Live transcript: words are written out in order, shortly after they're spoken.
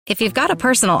If you've got a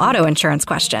personal auto insurance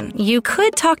question, you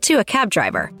could talk to a cab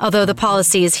driver, although the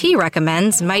policies he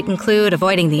recommends might include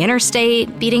avoiding the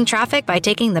interstate, beating traffic by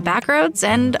taking the back roads,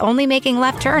 and only making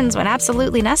left turns when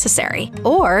absolutely necessary.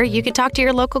 Or you could talk to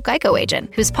your local Geico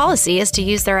agent, whose policy is to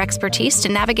use their expertise to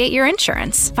navigate your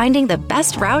insurance, finding the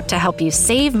best route to help you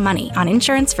save money on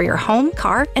insurance for your home,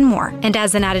 car, and more. And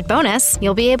as an added bonus,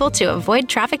 you'll be able to avoid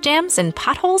traffic jams and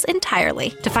potholes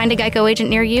entirely. To find a Geico agent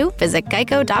near you, visit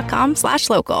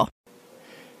geico.com/local.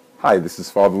 Hi, this is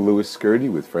Father Louis Skirty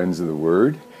with Friends of the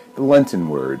Word, the Lenten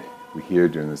Word. We're here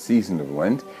during the season of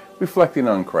Lent, reflecting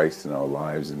on Christ in our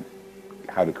lives and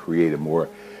how to create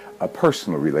a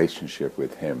personal relationship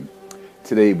with Him.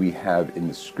 Today we have in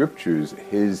the Scriptures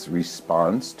His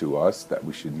response to us that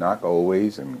we should knock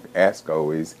always and ask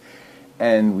always,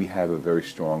 and we have a very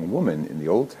strong woman in the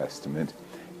Old Testament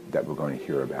that we're going to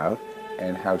hear about,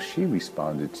 and how she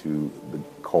responded to the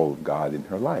call of God in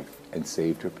her life and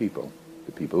saved her people,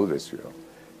 the people of Israel.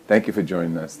 Thank you for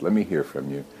joining us. Let me hear from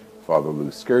you. Father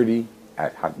Lou Skirty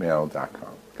at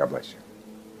hotmail.com. God bless you.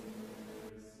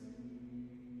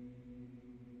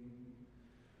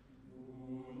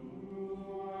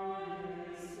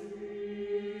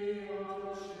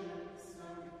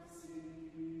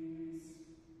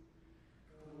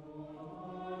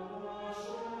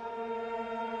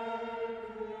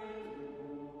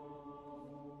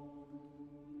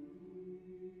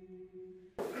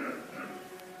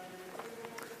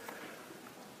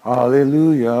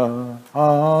 Hallelujah,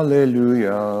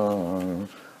 hallelujah,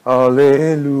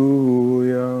 hallelujah.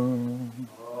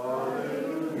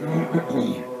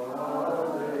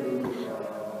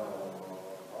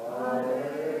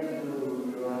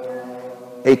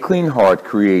 A clean heart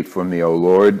create for me, O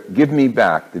Lord. Give me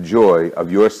back the joy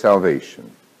of your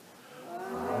salvation.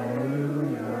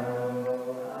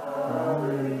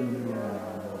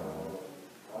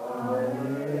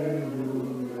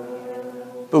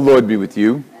 The Lord be with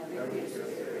you.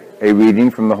 A reading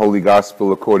from the Holy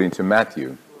Gospel according to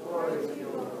Matthew.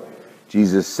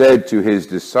 Jesus said to his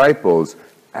disciples,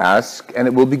 "Ask, and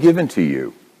it will be given to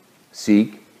you.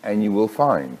 Seek, and you will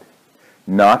find.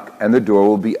 Knock, and the door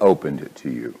will be opened to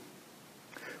you.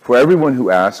 For everyone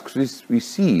who asks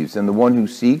receives, and the one who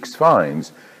seeks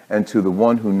finds, and to the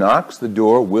one who knocks the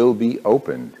door will be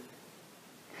opened.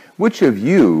 Which of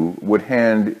you would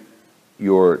hand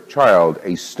your child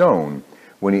a stone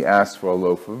when he asks for a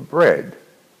loaf of bread,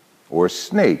 or a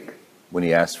snake when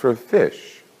he asks for a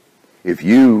fish? If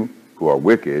you, who are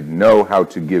wicked, know how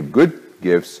to give good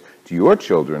gifts to your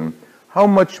children, how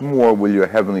much more will your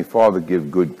heavenly Father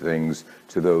give good things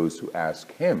to those who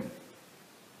ask him?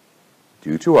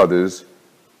 Do to others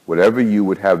whatever you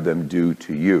would have them do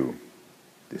to you.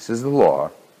 This is the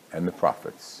law and the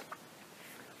prophets."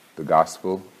 The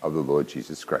Gospel of the Lord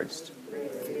Jesus Christ.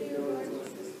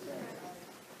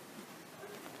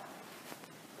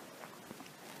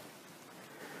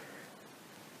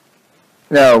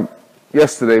 Now,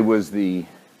 yesterday was the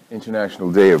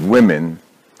International Day of Women,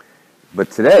 but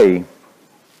today,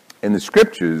 in the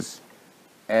Scriptures,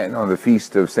 and on the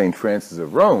feast of St. Francis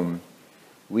of Rome,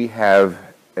 we have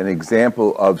an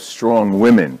example of strong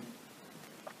women.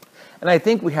 And I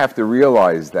think we have to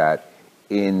realize that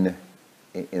in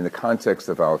the context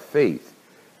of our faith,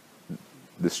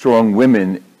 the strong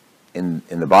women in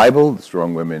the Bible, the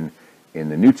strong women in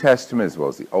the New Testament as well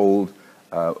as the Old,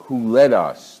 who led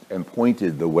us and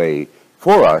pointed the way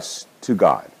for us to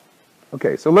God.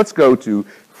 Okay, so let's go to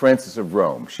Frances of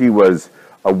Rome. She was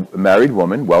a married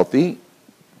woman, wealthy,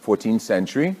 14th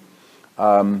century,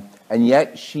 and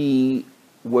yet she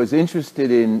was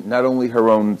interested in not only her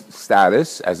own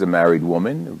status as a married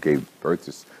woman who gave birth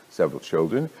to several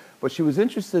children, but she was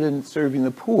interested in serving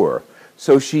the poor.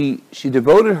 So she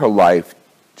devoted her life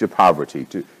to poverty,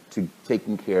 to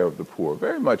taking care of the poor,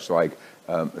 very much like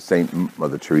Saint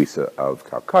Mother Teresa of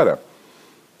Calcutta.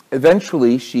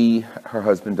 Eventually, her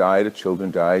husband died, her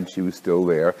children died, she was still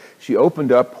there. She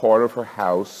opened up part of her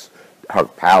house, her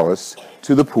palace,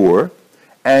 to the poor,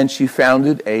 and she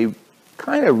founded a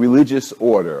kind of religious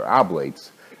order,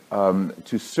 oblates,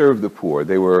 to serve the poor.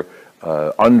 They were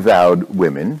unvowed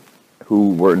women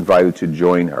who were invited to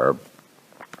join her.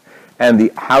 And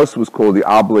the house was called the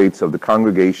Oblates of the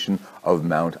Congregation of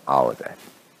Mount Olivet.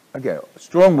 Again, a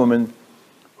strong woman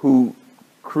who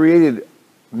created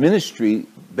ministry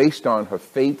based on her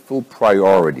faithful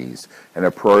priorities. And her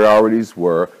priorities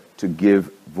were to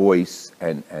give voice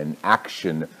and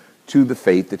action to the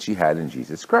faith that she had in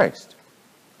Jesus Christ.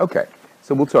 Okay,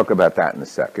 so we'll talk about that in a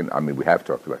second. I mean, we have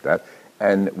talked about that.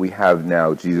 And we have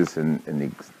now Jesus in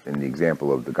the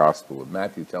example of the Gospel of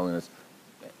Matthew telling us,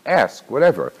 ask,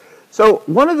 whatever. So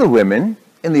one of the women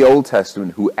in the Old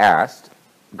Testament who asked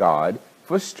God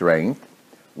for strength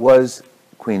was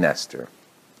Queen Esther.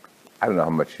 I don't know how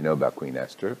much you know about Queen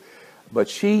Esther, but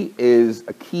she is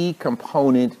a key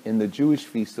component in the Jewish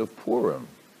feast of Purim.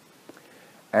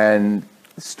 And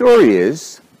the story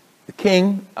is the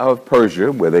king of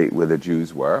Persia, where the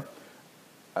Jews were,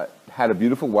 had a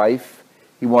beautiful wife.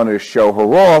 He wanted to show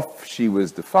her off. She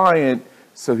was defiant,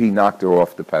 so he knocked her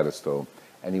off the pedestal,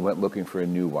 and he went looking for a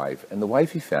new wife. And the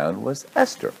wife he found was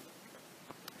Esther.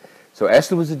 So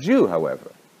Esther was a Jew,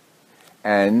 however,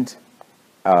 and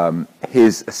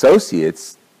his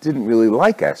associates didn't really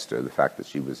like Esther, the fact that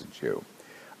she was a Jew.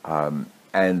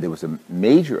 And there was a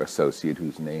major associate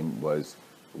whose name was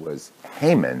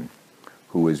Haman,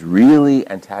 who was really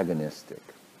antagonistic.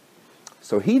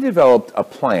 So he developed a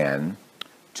plan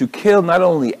to kill not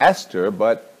only Esther,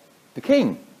 but the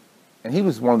king. And he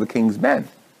was one of the king's men.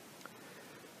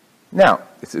 Now,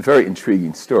 it's a very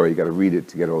intriguing story. You've got to read it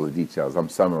to get all the details. I'm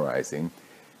summarizing.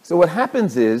 So what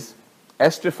happens is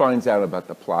Esther finds out about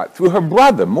the plot through her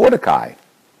brother, Mordecai.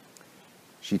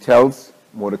 She tells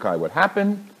Mordecai what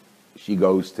happened. She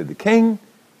goes to the king,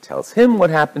 tells him what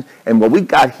happened. And what we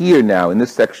got here now in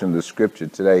this section of the scripture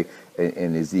today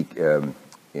in Ezekiel,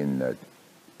 in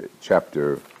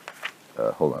chapter,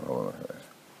 hold on.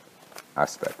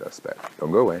 Aspect.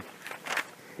 Don't go away.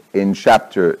 In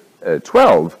chapter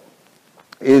 12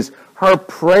 is her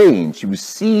praying. She was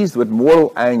seized with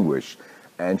mortal anguish,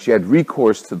 and she had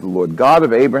recourse to the Lord. God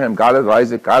of Abraham, God of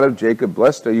Isaac, God of Jacob,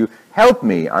 blessed are you. Help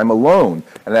me, I'm alone,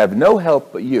 and I have no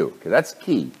help but you. Okay, that's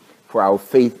key for our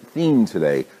faith theme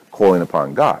today, calling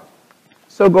upon God.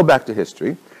 So go back to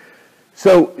history.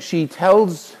 So she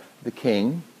tells the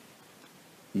king,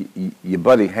 your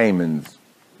buddy Haman's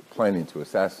planning to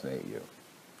assassinate you.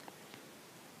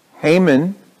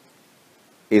 Haman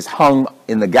is hung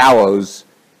in the gallows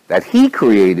that he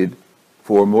created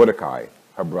for Mordecai,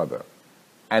 her brother,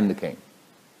 and the king.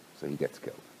 So he gets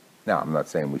killed. Now, I'm not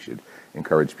saying we should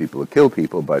encourage people to kill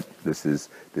people, but this is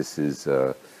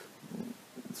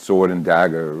sword and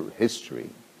dagger history,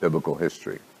 biblical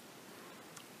history.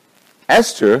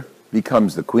 Esther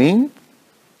becomes the queen,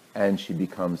 and she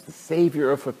becomes the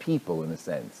savior of her people, in a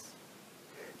sense,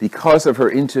 because of her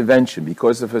intervention,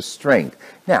 because of her strength.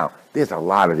 Now, there's a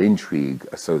lot of intrigue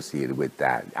associated with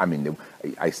that. I mean,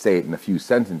 I say it in a few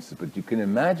sentences, but you can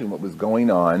imagine what was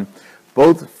going on,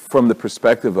 both from the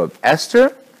perspective of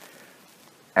Esther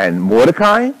and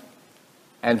Mordecai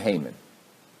and Haman.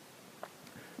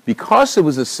 Because it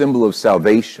was a symbol of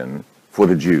salvation for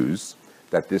the Jews,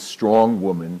 that this strong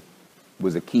woman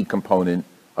was a key component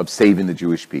of saving the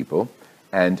Jewish people,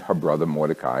 and her brother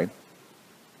Mordecai,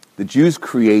 the Jews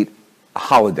create a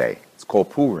holiday. It's called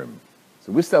Purim.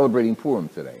 So we're celebrating Purim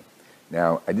today.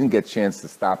 Now, I didn't get a chance to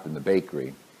stop in the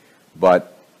bakery,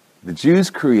 but the Jews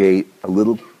create a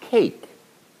little cake.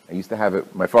 I used to have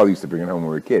it, my father used to bring it home when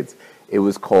we were kids. It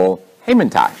was called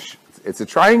Hamantash. It's a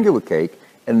triangular cake,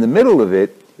 and in the middle of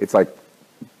it, it's like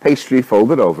pastry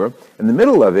folded over. In the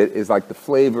middle of it is like the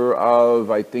flavor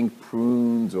of, I think,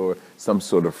 prunes or some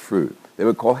sort of fruit. They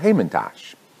were called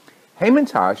Hamantash.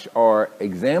 Hamantash are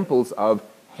examples of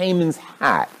Haman's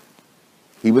hat.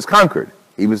 He was conquered.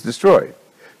 He was destroyed.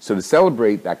 So to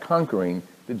celebrate that conquering,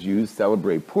 the Jews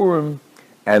celebrate Purim,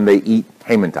 and they eat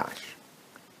Hamantash.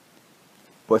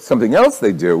 But something else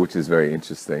they do, which is very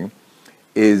interesting,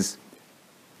 is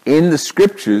in the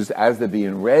scriptures, as they're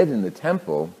being read in the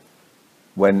temple,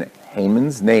 when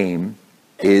Haman's name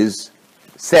is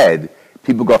said,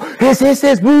 people go, hiss, hiss,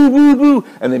 hiss, boo, boo, boo,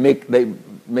 and they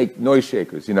make noise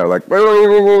shakers, you know, like,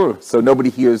 so nobody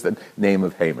hears the name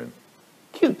of Haman.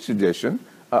 Cute tradition,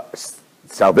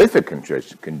 salvific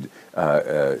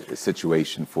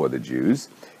situation for the Jews,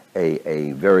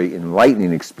 a very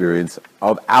enlightening experience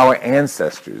of our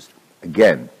ancestors.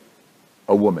 Again,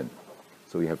 a woman.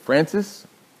 So we have Francis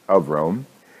of Rome,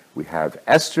 we have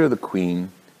Esther the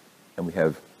queen, and we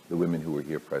have the women who are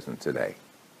here present today.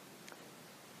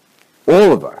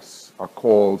 All of us are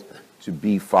called to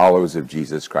be followers of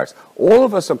Jesus Christ. All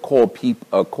of us are called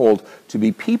to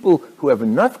be people who have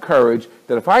enough courage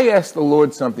that if I ask the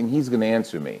Lord something, he's going to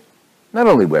answer me. Not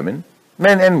only women,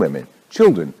 men and women,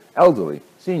 children, elderly,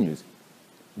 seniors,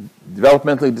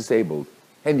 developmentally disabled,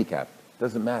 handicapped,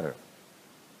 doesn't matter.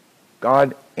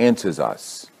 God answers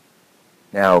us.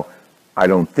 Now, I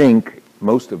don't think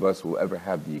most of us will ever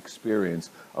have the experience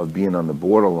of being on the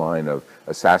borderline of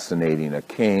assassinating a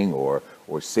king or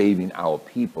saving our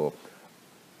people.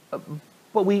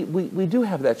 But we do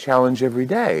have that challenge every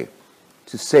day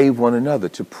to save one another,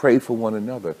 to pray for one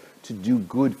another, to do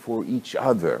good for each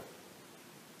other.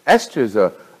 Esther's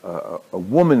a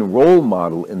woman role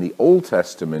model in the Old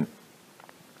Testament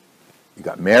You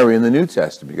got Mary in the New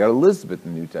Testament. You got Elizabeth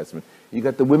in the New Testament. You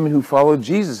got the women who followed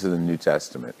Jesus in the New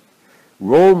Testament.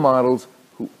 Role models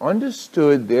who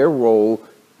understood their role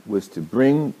was to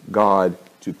bring God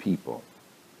to people.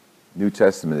 New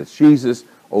Testament, it's Jesus.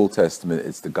 Old Testament,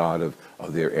 it's the God of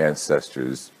their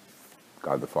ancestors.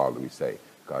 God the Father, we say.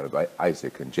 God of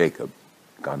Isaac and Jacob.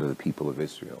 God of the people of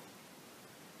Israel.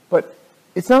 But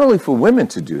it's not only for women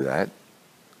to do that.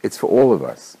 It's for all of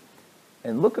us.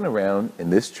 And looking around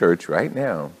in this church right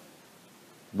now,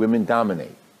 women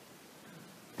dominate.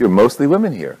 There are mostly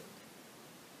women here.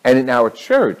 And in our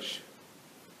church,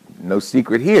 no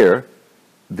secret here,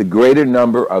 the greater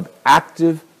number of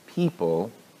active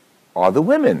people are the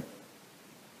women,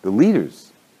 the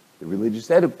leaders, the religious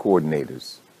ed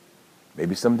coordinators,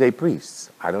 maybe someday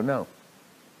priests, I don't know.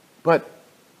 But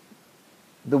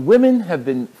the women have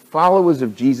been followers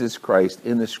of Jesus Christ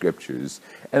in the scriptures,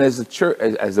 and as the church,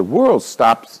 as the world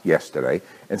stops yesterday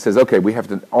and says, okay, we have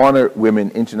to honor women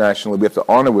internationally, we have to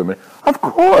honor women, of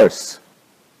course.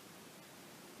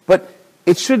 But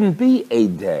it shouldn't be a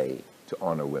day to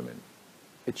honor women.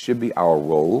 It should be our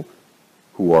role,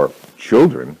 who are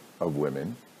children of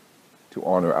women, to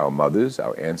honor our mothers,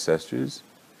 our ancestors,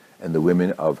 and the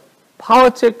women of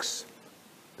politics,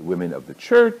 the women of the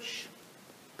church,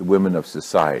 the women of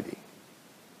society.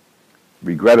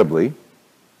 Regrettably,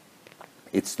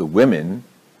 it's the women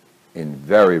in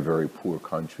very, very poor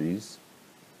countries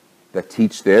that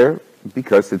teach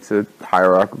because it's a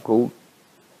hierarchical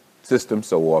system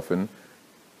so often,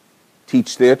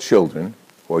 teach their children,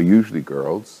 who are usually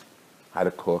girls, how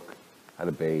to cook, how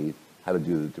to bathe, how to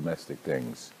do the domestic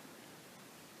things.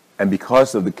 And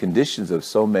because of the conditions of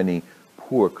so many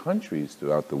poor countries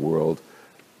throughout the world,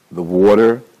 the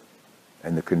water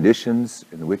and the conditions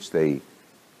in which they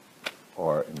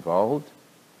are involved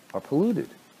are polluted.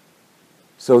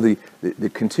 So the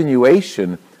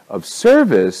continuation of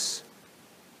service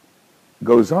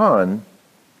goes on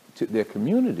to their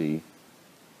community,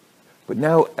 but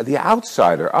now the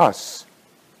outsider, us,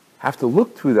 have to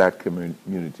look through that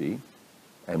community,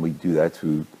 and we do that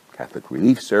through Catholic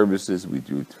Relief Services, we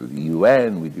do it through the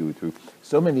UN, we do it through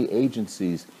so many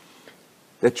agencies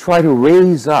that try to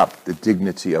raise up the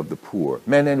dignity of the poor,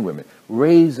 men and women,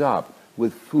 raise up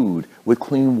with food, with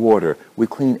clean water, with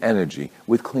clean energy,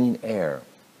 with clean air,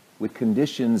 with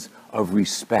conditions of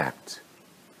respect.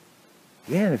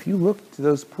 Yeah, and if you look to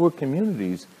those poor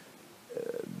communities,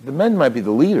 the men might be the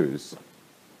leaders,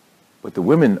 but the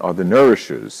women are the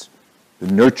nourishers, the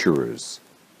nurturers,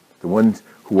 the ones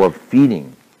who are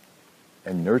feeding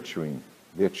and nurturing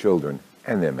their children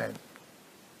and their men.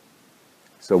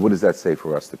 So what does that say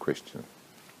for us, the Christian?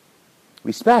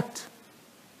 Respect.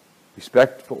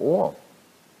 Respect for all.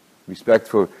 Respect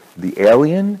for the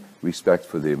alien, respect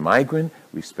for the migrant,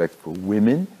 respect for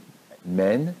women,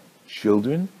 men,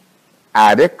 children,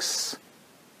 addicts,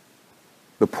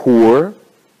 the poor,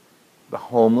 the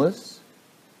homeless,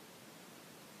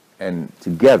 and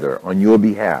together, on your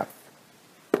behalf,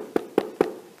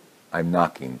 I'm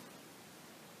knocking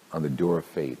on the door of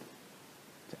faith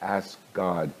to ask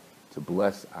God to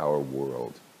bless our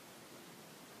world,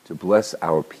 to bless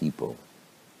our people,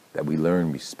 that we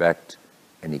learn respect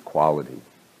and equality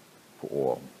for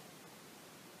all.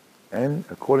 And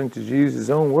according to Jesus'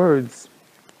 own words,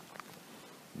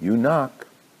 you knock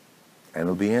and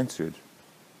it'll be answered.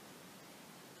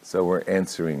 So we're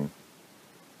answering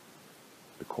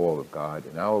the call of God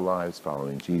in our lives,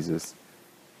 following Jesus,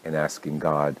 and asking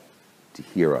God to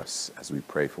hear us as we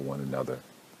pray for one another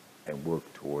and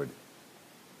work toward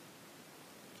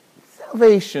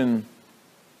salvation,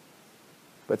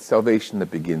 but salvation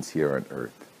that begins here on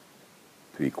earth,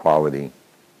 through equality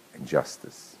and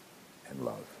justice and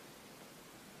love.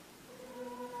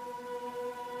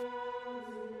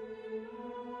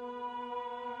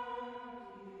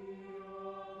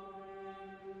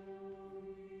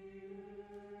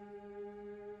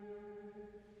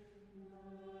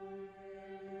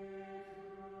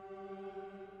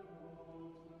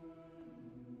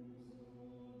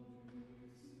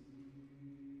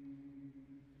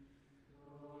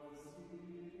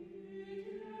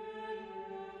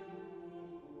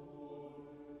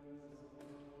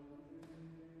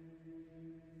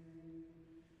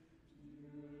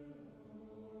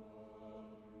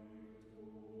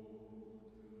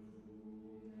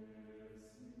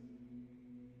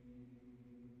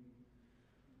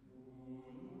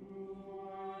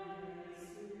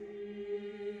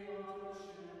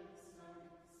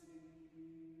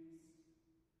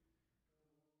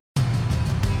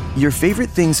 Your favorite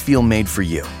things feel made for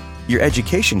you. Your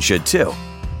education should too.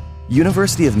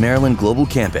 University of Maryland Global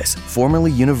Campus,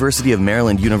 formerly University of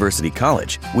Maryland University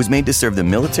College, was made to serve the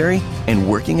military and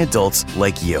working adults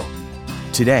like you.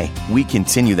 Today, we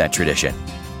continue that tradition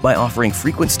by offering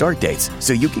frequent start dates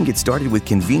so you can get started with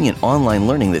convenient online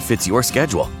learning that fits your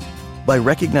schedule, by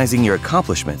recognizing your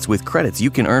accomplishments with credits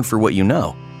you can earn for what you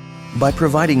know, by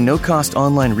providing no-cost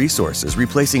online resources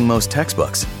replacing most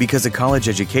textbooks because a college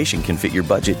education can fit your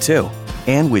budget too,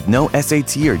 and with no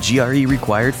SAT or GRE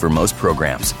required for most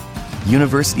programs.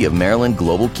 University of Maryland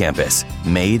Global Campus,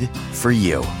 made for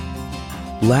you.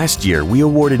 Last year, we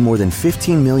awarded more than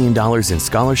 $15 million in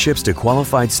scholarships to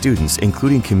qualified students,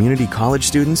 including community college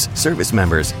students, service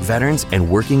members, veterans, and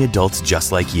working adults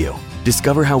just like you.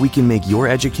 Discover how we can make your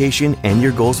education and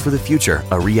your goals for the future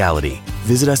a reality.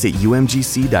 Visit us at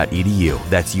umgc.edu.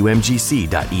 That's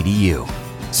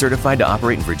umgc.edu. Certified to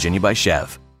operate in Virginia by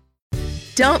Chev.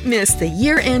 Don't miss the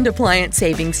year-end appliance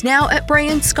savings now at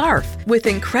Bray & Scarf with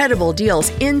incredible deals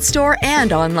in-store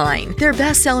and online. Their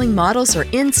best-selling models are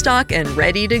in stock and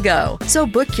ready to go. So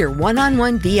book your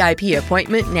one-on-one VIP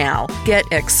appointment now. Get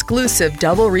exclusive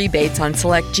double rebates on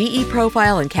select GE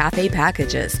Profile and Cafe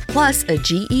packages, plus a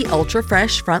GE Ultra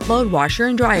Fresh front-load washer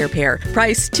and dryer pair,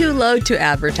 priced too low to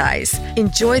advertise.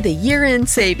 Enjoy the year-end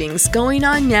savings going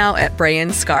on now at Bray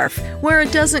 & Scarf, where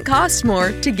it doesn't cost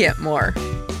more to get more.